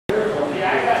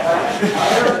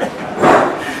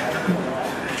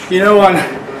You know, on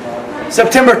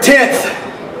September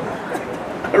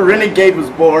 10th, a renegade was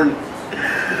born.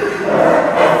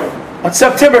 On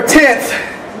September 10th,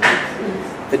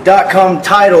 the .com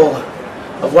title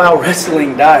of WoW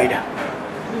Wrestling died.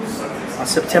 On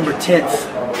September 10th,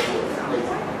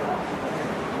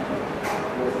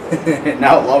 an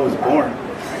Outlaw was born.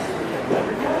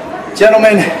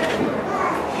 Gentlemen,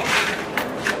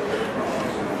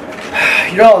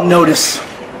 you'll all notice,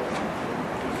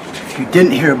 if you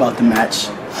didn't hear about the match,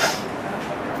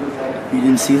 you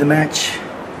didn't see the match,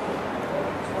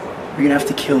 you're gonna have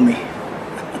to kill me.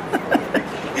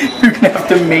 You're gonna have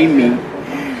to maim me.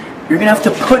 You're gonna have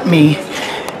to put me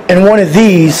in one of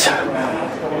these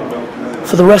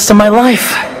for the rest of my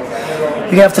life. You're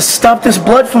gonna have to stop this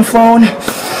blood from flowing. You're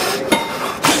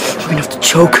gonna have to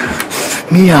choke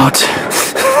me out.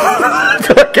 I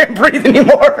feel like I can't breathe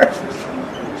anymore.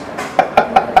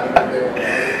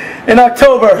 In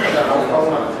October,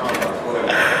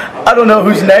 I don't know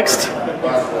who's next.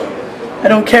 I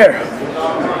don't care.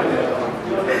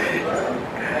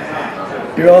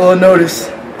 You're all on notice.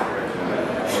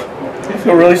 I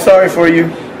feel really sorry for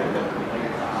you.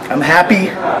 I'm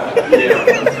happy.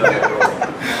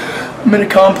 I'm in a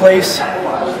calm place.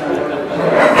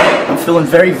 I'm feeling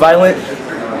very violent.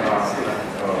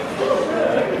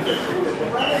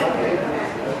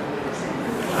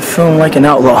 I'm feeling like an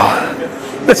outlaw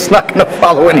that's not going to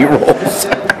follow any rules.